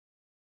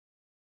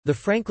The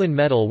Franklin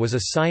Medal was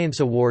a science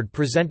award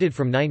presented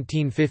from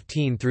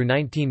 1915 through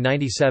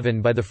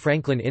 1997 by the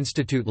Franklin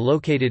Institute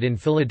located in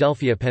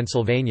Philadelphia,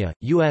 Pennsylvania,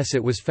 U.S.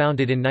 It was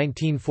founded in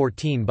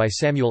 1914 by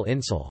Samuel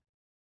Insull.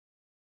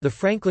 The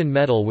Franklin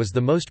Medal was the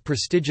most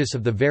prestigious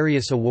of the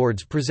various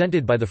awards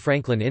presented by the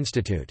Franklin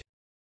Institute.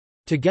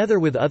 Together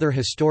with other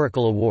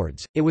historical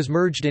awards, it was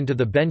merged into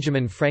the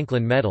Benjamin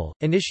Franklin Medal,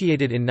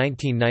 initiated in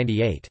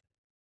 1998.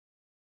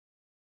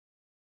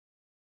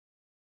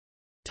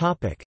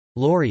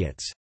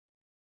 Laureates.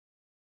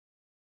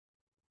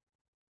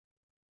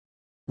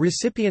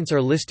 Recipients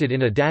are listed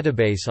in a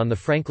database on the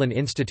Franklin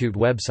Institute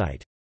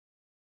website.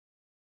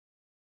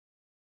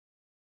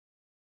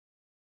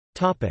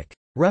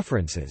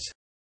 References.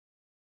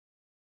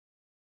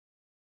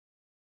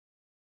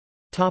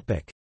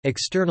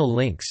 External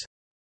links.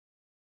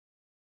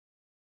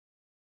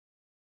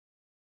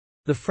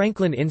 The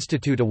Franklin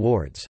Institute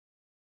Awards